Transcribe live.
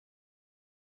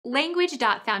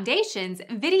Language.Foundation's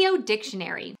Video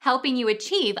Dictionary, helping you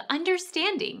achieve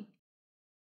understanding.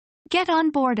 Get on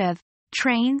board of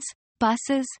trains,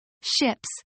 buses, ships,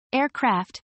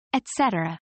 aircraft,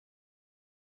 etc.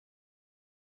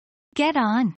 Get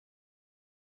on.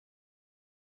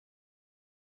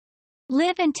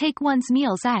 Live and take one's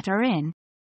meals at or in.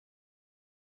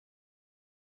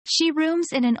 She rooms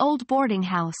in an old boarding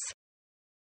house.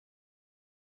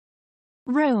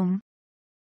 Room.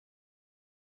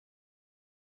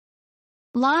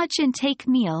 Lodge and take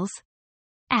meals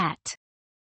at.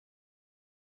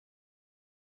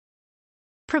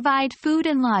 Provide food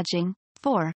and lodging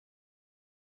for.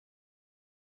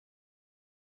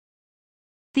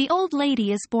 The old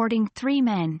lady is boarding 3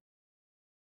 men.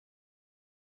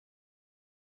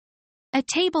 A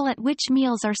table at which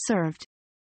meals are served.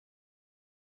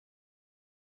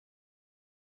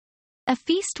 A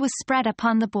feast was spread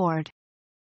upon the board.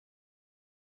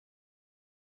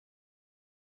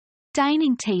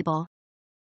 Dining table.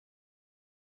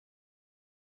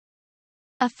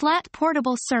 A flat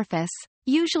portable surface,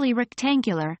 usually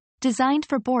rectangular, designed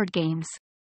for board games.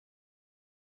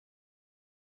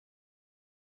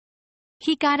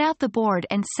 He got out the board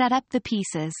and set up the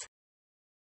pieces.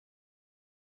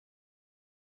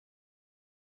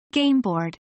 Game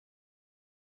board.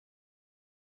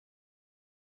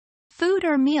 Food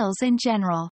or meals in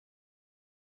general.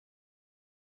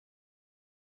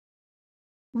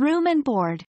 Room and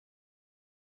board.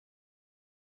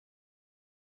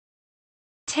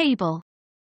 Table.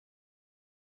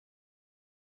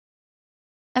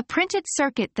 A printed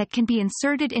circuit that can be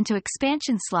inserted into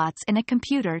expansion slots in a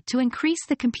computer to increase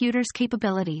the computer's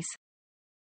capabilities.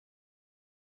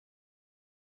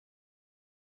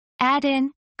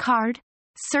 Add-in, card,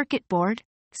 circuit board,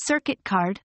 circuit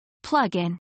card,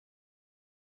 plug-in.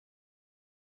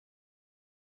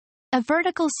 A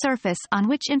vertical surface on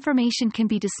which information can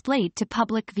be displayed to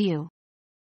public view.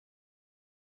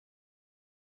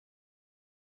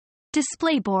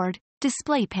 Display board,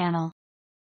 display panel.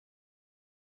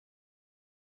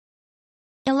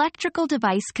 Electrical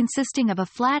device consisting of a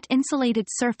flat insulated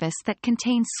surface that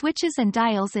contains switches and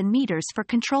dials and meters for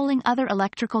controlling other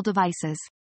electrical devices.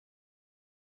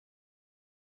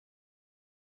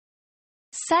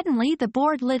 Suddenly the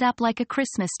board lit up like a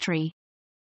Christmas tree.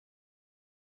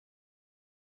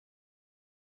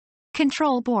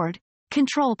 Control board,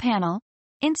 control panel,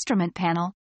 instrument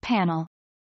panel, panel.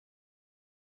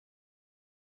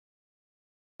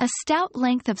 A stout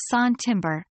length of sawn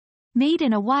timber, made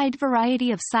in a wide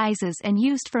variety of sizes and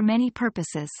used for many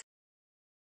purposes.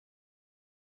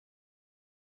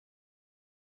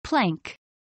 Plank.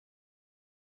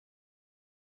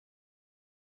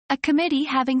 A committee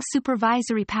having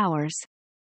supervisory powers.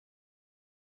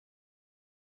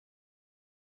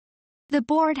 The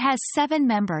board has 7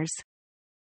 members.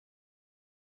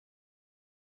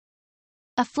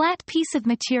 A flat piece of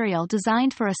material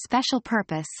designed for a special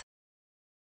purpose.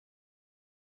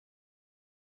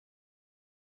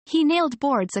 He nailed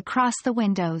boards across the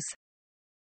windows.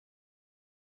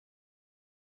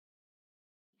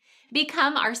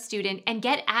 Become our student and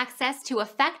get access to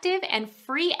effective and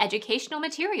free educational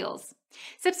materials.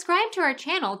 Subscribe to our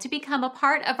channel to become a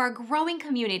part of our growing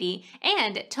community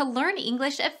and to learn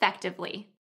English effectively.